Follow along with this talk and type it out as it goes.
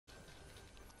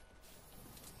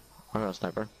I got a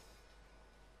sniper.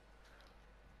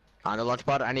 And a launch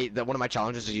pad. I need one of my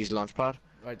challenges is to use the launch pad.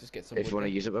 Right, just get some. If you want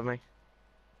to use it with me.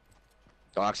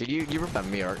 Oh, actually, you remember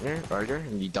me earlier,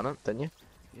 and you done it, didn't you?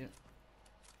 Yeah.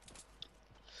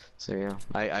 So yeah,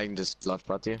 I can just launch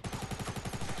pad to you.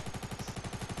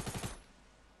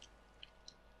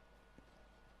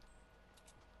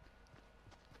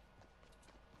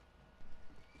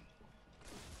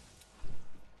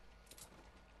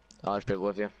 I'll just put it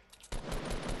with you.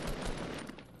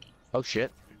 Oh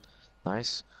shit.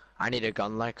 Nice. I need a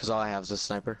gun like, cause all I have is a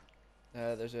sniper.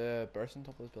 There's a burst on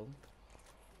top of this building.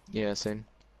 Yeah, same.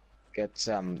 Gets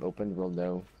open, we'll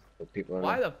know what people are.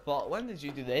 Why the fuck? When did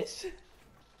you do this?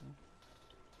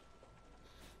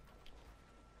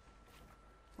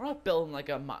 We're not building like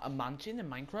a mansion in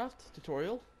Minecraft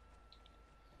tutorial.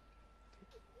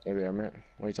 Here we are, mate.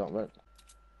 What are you talking about?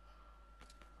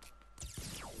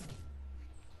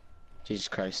 Jesus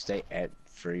Christ, stay out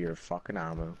for your fucking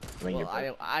ammo. Well,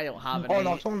 I don't have any. Oh,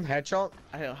 knocked one, headshot.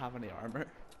 I don't have any armor.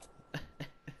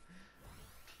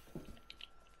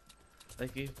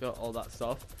 Like you've got all that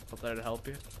stuff up there to help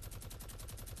you.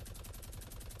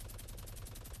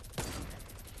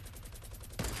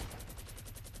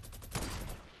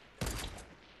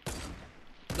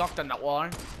 Knocked on that one.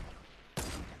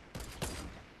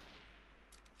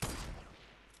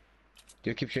 Do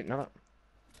you keep shooting at it?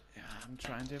 Yeah, I'm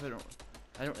trying to, but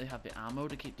I don't really have the ammo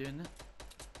to keep doing it.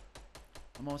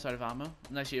 I'm almost out of ammo,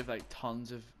 unless you have like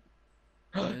tons of.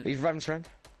 He's running his friend.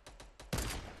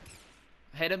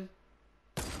 Hit him.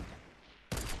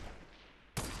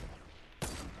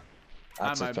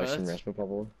 That's my a person bullets. respawn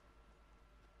probably.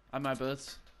 And my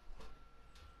bullets.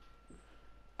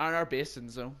 Aren't our base in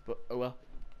the zone, but oh well.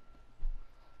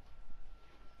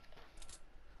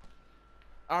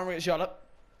 Armor get shot up.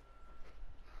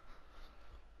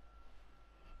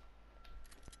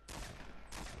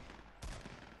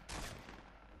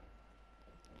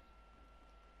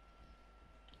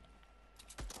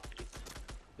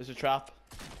 There's a trap.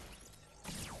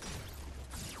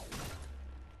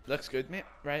 Looks good, mate.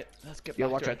 Right, let's get Yeah,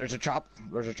 back watch to out. There's a trap.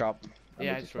 There's a trap.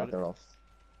 Yeah, I just read it. Off.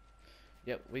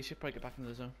 Yep, we should probably get back into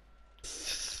the zone.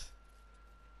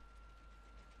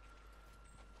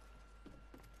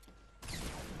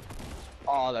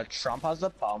 Oh, the Trump has the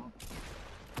pump.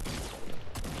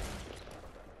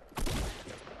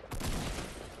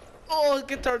 Oh,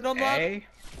 get turned on that. Hey.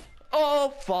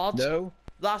 Oh, fudge. No.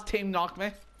 Last team knocked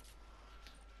me.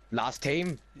 Last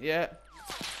team. Yeah.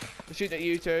 They're shooting at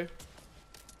you too.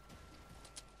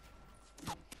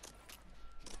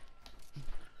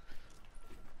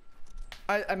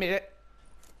 I made it.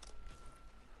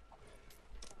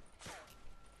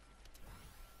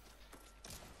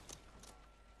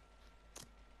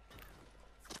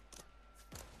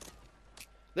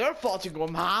 They're fucking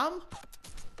going ham.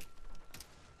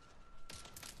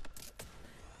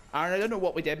 Aaron, I don't know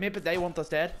what we did, mate, but they want us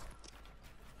dead.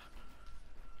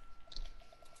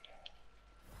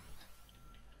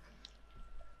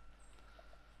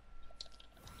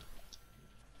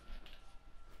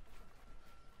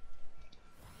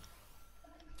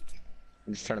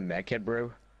 I'm just trying to mech it, bro.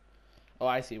 Oh,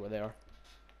 I see where they are.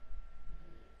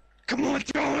 Come on,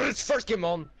 Jonas! First game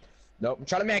on. Nope, I'm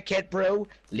trying to mech it, bro.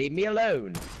 Leave me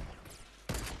alone.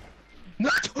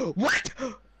 What? What?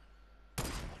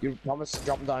 You promise to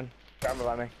drop him down. Grab him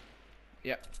by me.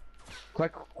 Yep.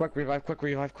 Quick revive,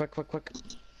 quick.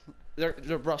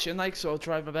 They're rushing like, so I'll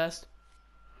try my best.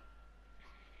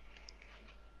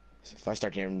 If I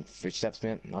start hearing footsteps,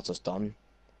 mate, that's us done.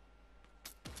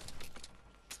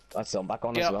 That's I'm back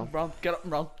on Get as up well. and run, get up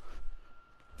and run.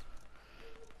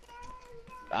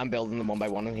 I'm building them one by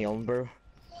one and healing, bro.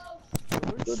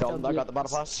 They're done. I got the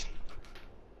battle pass.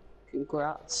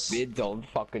 Congrats. Mid done.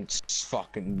 Fucking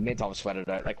mid top sweated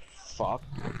out like fuck.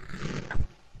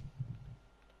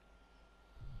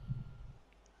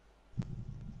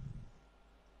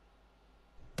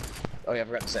 Oh yeah, I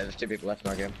forgot to say there's 2 people left in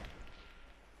our game.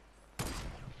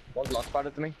 One's lost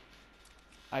spotted to me.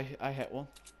 I hit one.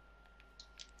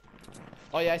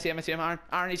 Oh yeah, I see him, Aaron.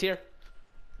 Aaron, he's here.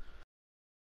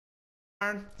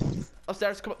 Aaron,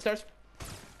 upstairs, come upstairs.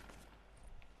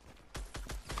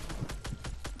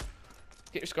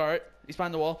 Get your scar out. He's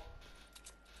behind the wall.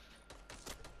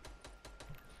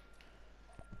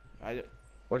 I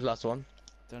Where's the last one?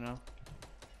 don't know.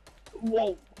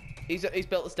 Whoa! He's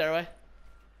built the stairway.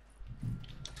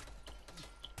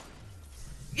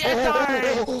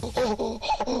 Yes,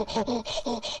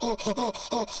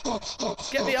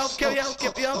 Get me up, get me up,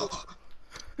 get me up.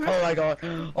 Oh my god!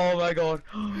 Oh my god!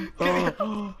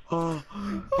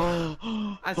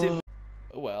 I see.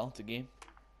 Oh well, it's a game.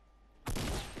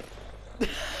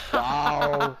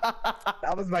 Wow!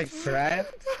 That was my friend.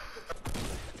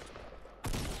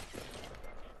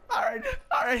 Alright,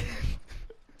 alright.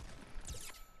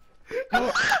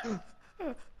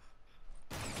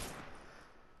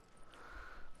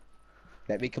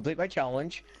 Let me complete my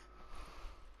challenge.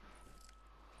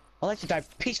 I'll let you die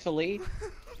peacefully.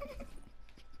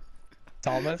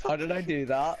 Thomas, how did I do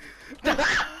that?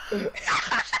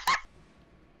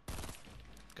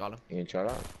 Got him. You can try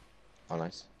that. Oh,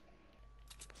 nice.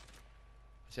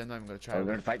 See, I'm not even gonna try. We're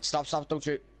gonna fight. Stop, stop, don't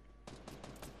shoot.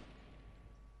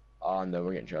 Oh no,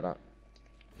 we're getting shot at.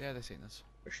 Yeah, they've seen us.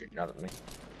 They're shooting out at me.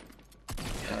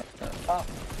 Oh.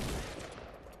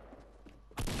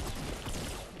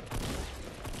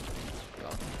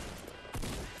 Got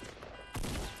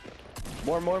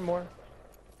him. More.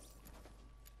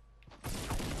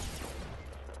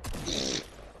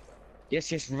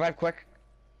 Yes, revive quick.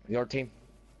 Your team.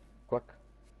 Quick.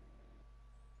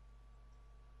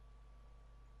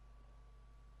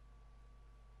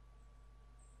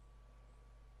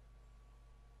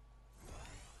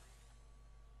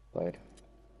 Played.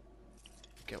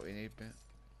 Get what you need, mate.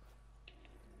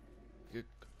 You...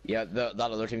 Yeah, that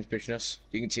other team's pushing us.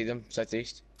 You can see them,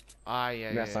 southeast. Ah,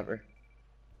 yeah, yeah. Sniper.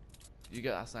 You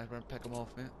get that sniper and pick him off,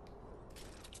 mate.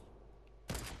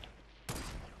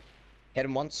 Hit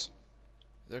him once.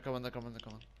 They're coming.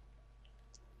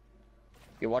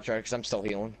 You watch out, because I'm still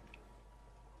healing.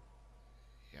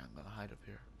 Yeah, I'm gonna hide up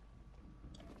here.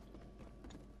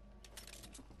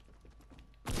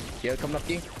 Yeah, coming up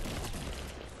to you.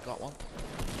 Got one.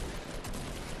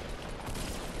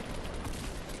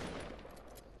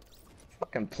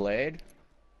 Fucking played.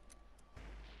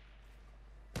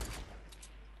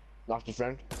 Knocked your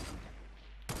friend.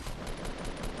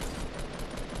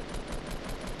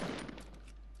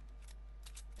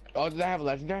 Oh, did they have a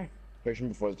legendary? Push him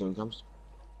before the zone comes.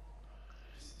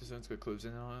 The zone's got clues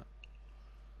in on it.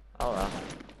 Oh, wow.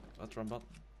 Let's run button.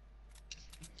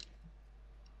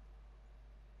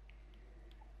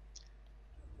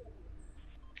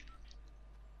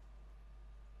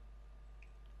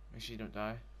 Make sure you don't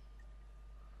die.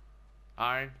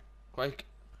 Iron, quick.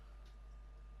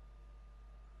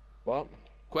 What?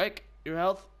 Quick, your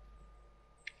health.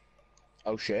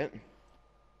 Oh, shit.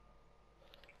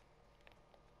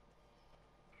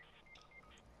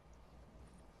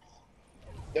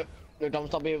 Yep, no,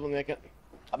 Thomas, I'll be able to make it.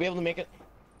 I'll be able to make it.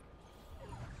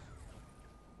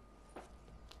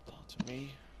 That's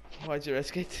me. Why'd you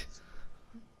risk it?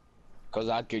 Cause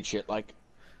I had good shit, like.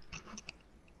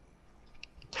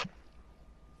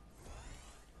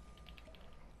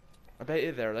 I bet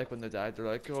you they're like when they died, they're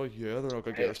like, oh yeah, they're not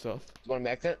gonna get our stuff. You wanna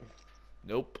make it?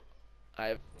 Nope. I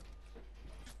have.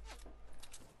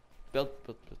 Build.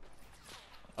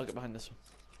 I'll get behind this one.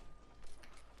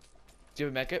 Do you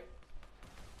have a mech it?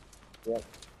 Yep.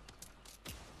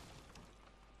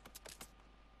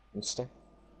 Insta.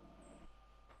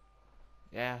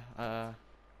 Yeah,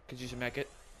 could use a mech it.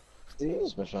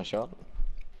 Just missed my shot.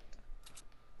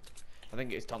 I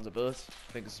think it's tons of bullets.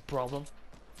 I think it's a problem.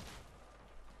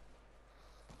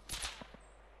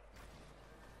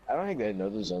 I don't think they know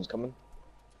the zone's coming.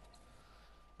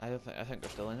 I think they're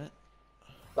still in it.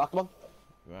 Knocked one.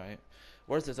 Right.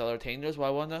 Where's this other team? There's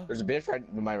one now. There's a bit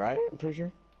right to my right, I'm pretty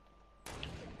sure.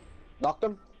 Knocked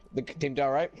him. The team to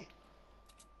our right.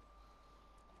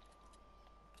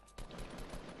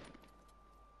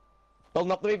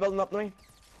 Building up to me.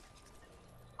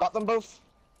 Got them both.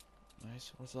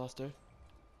 Nice. What's the last two?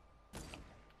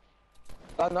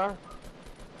 Down there.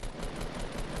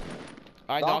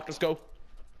 Alright, knock, let's go.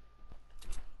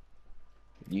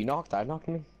 You knocked, I knocked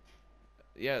me.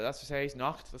 Yeah, that's to say he's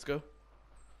knocked. Let's go.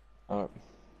 Alright.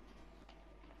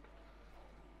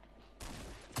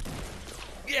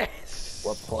 Yes!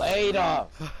 We're played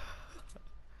up.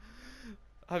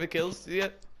 How many kills do you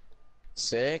get?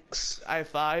 6. I have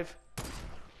 5.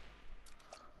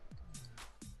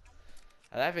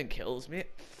 11 kills, mate.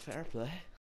 Fair play.